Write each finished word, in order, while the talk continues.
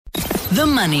The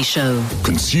Money Show.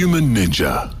 Consumer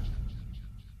Ninja.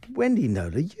 Wendy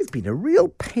Nola, you've been a real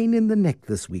pain in the neck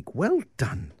this week. Well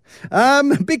done.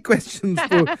 Big questions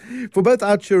for both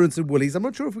Outsurance and Woolies. I'm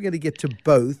not sure if we're going to get to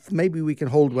both. Maybe we can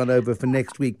hold one over for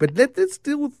next week. But let's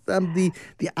deal with the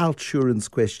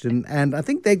Outsurance question. And I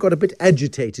think they got a bit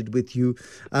agitated with you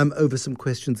over some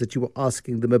questions that you were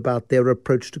asking them about their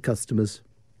approach to customers.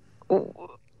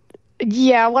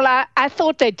 Yeah, well, I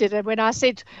thought they did. And when I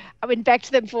went back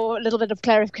to them for a little bit of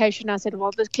clarification. I said,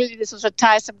 well, clearly this was a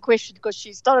tiresome question, because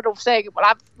she started off saying,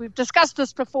 well, we've discussed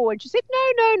this before. And she said,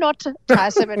 no, not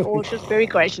tiresome at all. She was very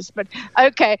gracious. But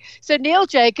okay. So Neil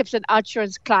Jacobs, an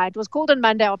Outsurance client, was called on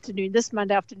this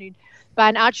Monday afternoon, by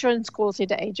an Outsurance call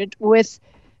center agent with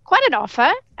quite an offer,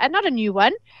 and not a new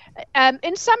one.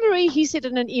 In summary, he said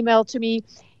in an email to me,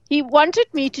 he wanted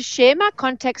me to share my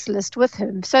contacts list with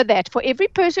him so that for every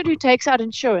person who takes out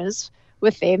insurance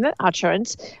with them,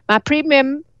 Outsurance, my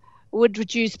premium would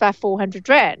reduce by 400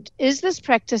 Rand. Is this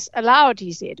practice allowed,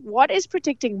 he said? What is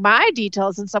protecting my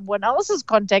details in someone else's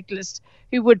contact list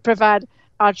who would provide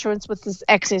Outsurance with this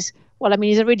access? Well, I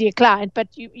mean, he's already a client, but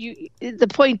the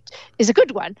point is a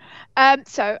good one.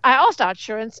 So I asked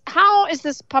Outsurance, how is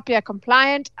this POPIA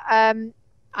compliant?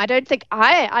 I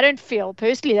don't feel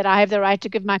personally that I have the right to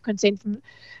give my consent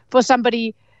for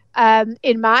somebody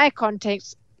in my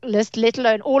context list, let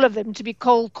alone all of them, to be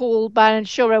cold called by an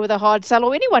insurer with a hard sell,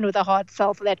 or anyone with a hard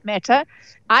sell for that matter.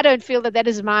 I don't feel that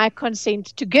is my consent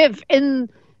to give in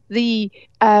the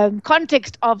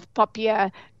context of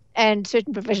POPIA and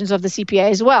certain provisions of the CPA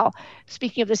as well.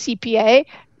 Speaking of the CPA,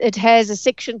 it has a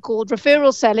section called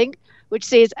referral selling, which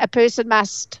says a person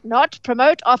must not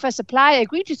promote, offer, supply,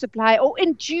 agree to supply, or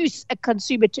induce a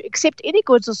consumer to accept any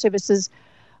goods or services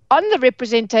on the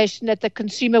representation that the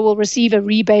consumer will receive a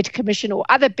rebate, commission, or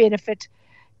other benefit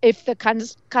if the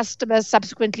customer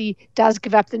subsequently does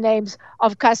give up the names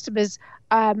of customers.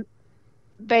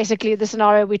 Basically, the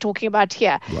scenario we're talking about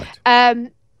here.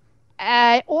 Right.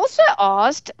 I also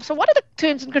asked, so what are the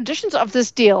terms and conditions of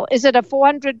this deal? Is it a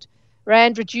 400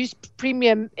 Rand reduced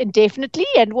premium indefinitely?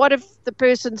 And what if the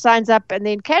person signs up and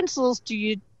then cancels? Do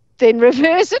you then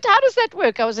reverse it? How does that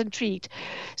work? I was intrigued.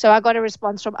 So I got a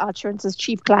response from Outsurance's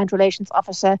Chief Client Relations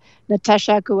Officer,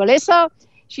 Natasha Gualesa.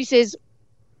 She says,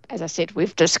 as I said,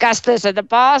 we've discussed this in the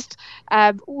past.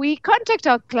 We contact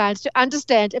our clients to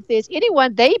understand if there's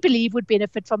anyone they believe would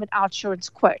benefit from an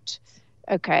Outsurance quote.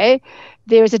 Okay,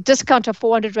 there is a discount of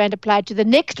 400 Rand applied to the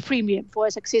next premium for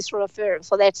a successful referral.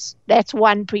 So that's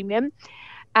one premium.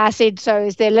 I said, so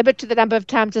is there a limit to the number of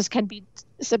times this can be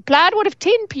supplied? What if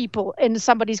 10 people in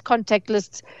somebody's contact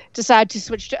lists decide to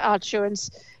switch to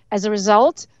Outsurance as a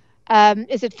result?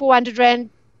 Is it 400 Rand,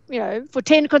 for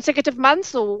 10 consecutive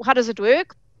months, or how does it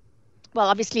work? Well,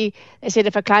 obviously, they said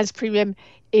if a client's premium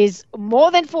is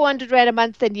more than 400 Rand a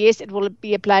month, then yes, it will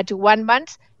be applied to 1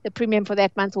 month. The premium for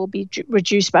that month will be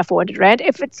reduced by 400 Rand.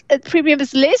 If a premium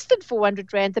is less than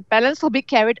 400 Rand, the balance will be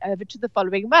carried over to the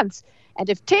following months. And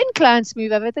if 10 clients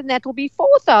move over, then that will be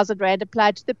 4,000 Rand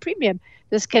applied to the premium.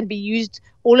 This can be used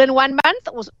all in 1 month,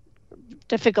 or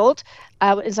difficult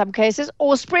in some cases,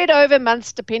 or spread over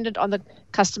months dependent on the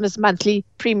customer's monthly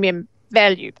premium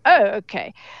value. Oh,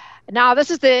 okay. Now,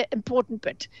 this is the important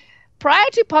bit. Prior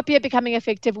to POPIA becoming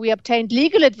effective, we obtained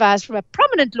legal advice from a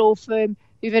prominent law firm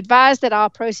who've advised that our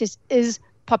process is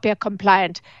POPIA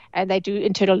compliant, and they do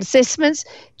internal assessments.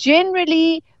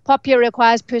 Generally, POPIA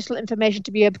requires personal information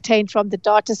to be obtained from the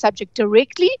data subject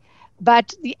directly,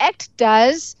 but the Act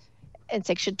does, in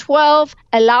Section 12,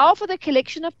 allow for the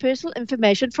collection of personal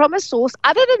information from a source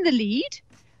other than the lead,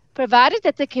 provided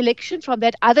that the collection from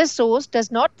that other source does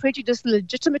not prejudice the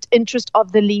legitimate interest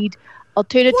of the lead.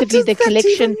 Alternatively, the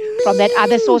collection from that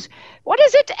other source. What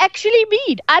does it actually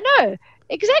mean? I know.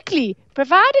 Exactly.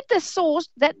 Provided the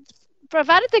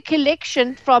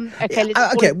collection from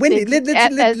okay, Wendy,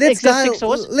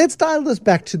 let's dial this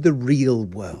back to the real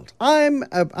world. I'm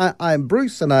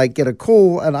Bruce, and I get a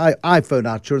call, and I phone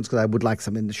Outsurance because I would like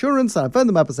some insurance. And I phone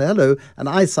them up and say hello, and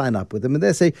I sign up with them, and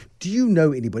they say, "Do you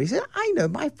know anybody?" I say, "I know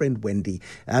my friend Wendy.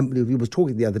 We was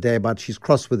talking the other day about she's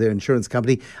crossed with her insurance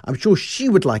company. I'm sure she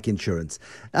would like insurance.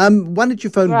 Why don't you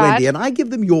phone Wendy?" And I give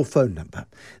them your phone number.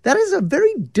 That is a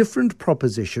very different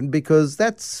proposition, because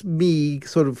that's me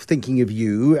sort of thinking of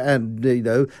you, and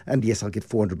and yes, I'll get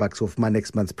 $400 off my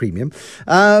next month's premium.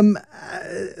 The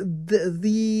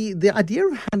idea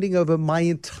of handing over my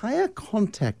entire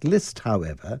contact list,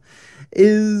 however,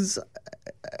 is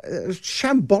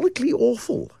shambolically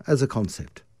awful as a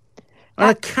concept.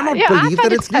 And I cannot believe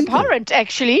that it's legal. Abhorrent,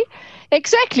 actually.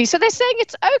 Exactly. So they're saying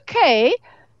it's okay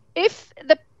if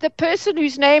the person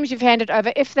whose names you've handed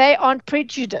over, if they aren't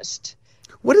prejudiced.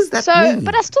 What does that mean?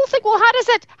 But I still think, well, how does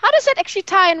that actually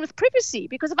tie in with privacy?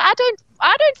 Because if I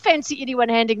don't fancy anyone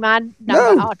handing my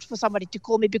number out for somebody to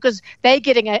call me because they're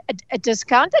getting a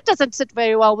discount, that doesn't sit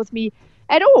very well with me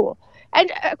at all.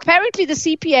 And apparently the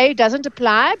CPA doesn't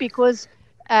apply because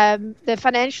the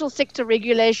Financial Sector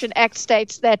Regulation Act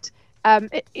states that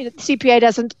CPA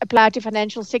doesn't apply to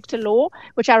financial sector law,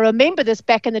 which I remember this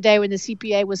back in the day when the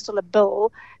CPA was still a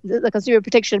bill, the Consumer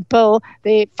Protection Bill.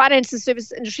 The financial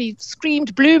services industry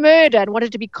screamed blue murder and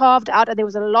wanted to be carved out, and there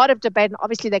was a lot of debate, and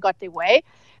obviously they got their way.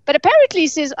 But apparently,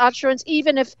 says Outsurance,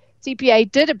 even if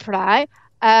CPA did apply,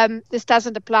 this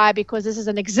doesn't apply because this is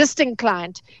an existing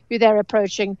client who they're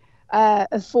approaching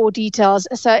for details.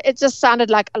 So it just sounded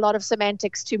like a lot of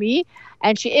semantics to me.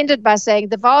 And she ended by saying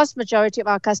the vast majority of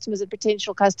our customers and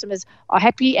potential customers are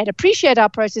happy and appreciate our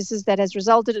processes that has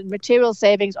resulted in material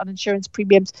savings on insurance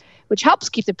premiums, which helps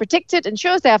keep them protected,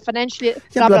 ensures they are financially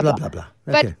blah, blah, blah, blah, blah.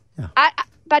 Okay.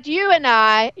 But you and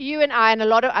I and a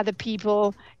lot of other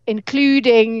people,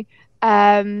 including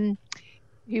who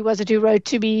was it who wrote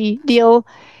to me, Neil,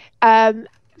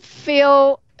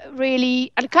 feel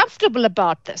really uncomfortable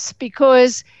about this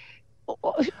because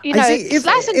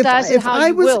slice and dice and how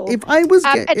you will.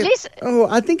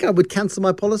 I think I would cancel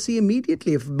my policy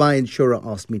immediately if my insurer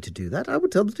asked me to do that. I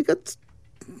would tell them to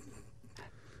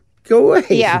go away.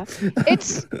 Yeah,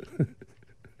 it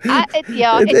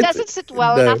doesn't sit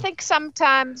well, and I think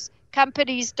sometimes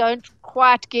companies don't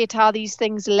quite get how these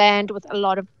things land with a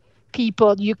lot of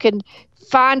people. You can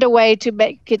find a way to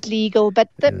make it legal, but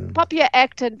the POPIA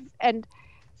Act and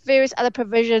various other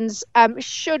provisions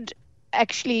should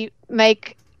actually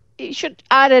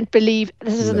I don't believe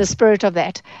this is in the spirit of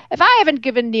that. If I haven't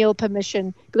given Neil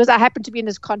permission, because I happen to be in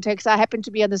his context, I happen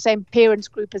to be in the same parents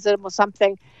group as him or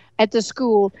something at the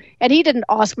school, and he didn't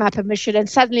ask my permission, and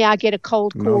suddenly I get a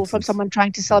cold call from someone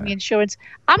trying to sell me insurance,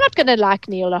 I'm not going to like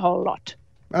Neil a whole lot.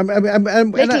 Let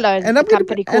alone the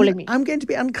company calling me. I'm going to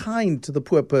be unkind to the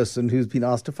poor person who's been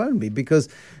asked to phone me because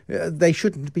they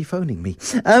shouldn't be phoning me.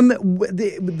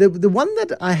 The one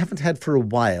that I haven't had for a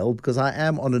while, because I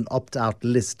am on an opt-out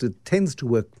list, it tends to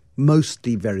work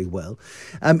mostly very well,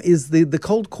 is the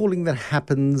cold calling that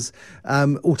happens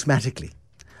automatically.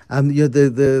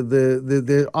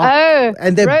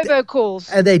 robocalls,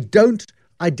 and they don't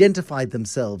identify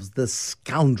themselves, the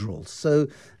scoundrels. So,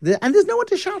 and there's no one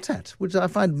to shout at, which I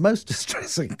find most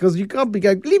distressing because you can't be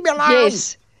going, leave me alone.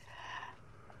 Yes.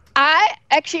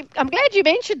 I'm glad you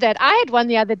mentioned that. I had one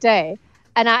the other day,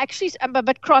 and I'm a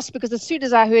bit cross because as soon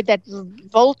as I heard that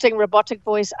vaulting robotic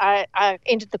voice, I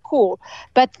ended the call.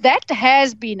 But that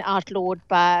has been outlawed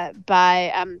by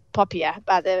POPIA,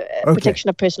 by the Protection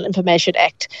of Personal Information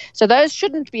Act. So those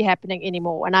shouldn't be happening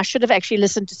anymore. And I should have actually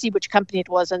listened to see which company it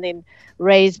was and then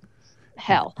raised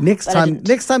hell. Next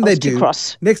time they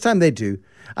do.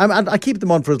 I keep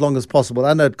them on for as long as possible.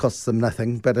 I know it costs them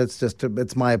nothing, but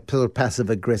it's my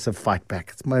passive-aggressive fight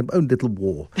back. It's my own little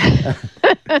war.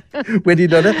 Wendy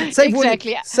Nola, save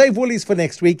Woolies for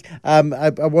next week. I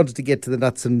wanted to get to the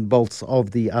nuts and bolts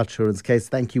of the Outsurance case.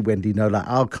 Thank you, Wendy Nola,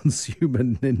 our consumer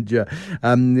ninja,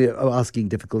 asking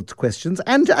difficult questions,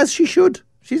 and as she should.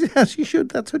 She should.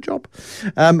 That's her job.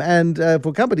 And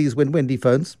for companies, when Wendy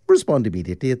phones, respond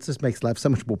immediately. It just makes life so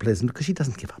much more pleasant because she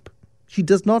doesn't give up. She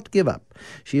does not give up.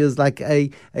 She is like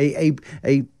a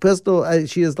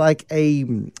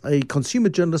consumer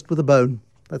journalist with a bone.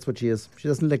 That's what she is. She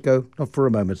doesn't let go, not for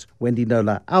a moment. Wendy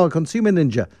Nola, our consumer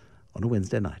ninja, on a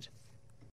Wednesday night.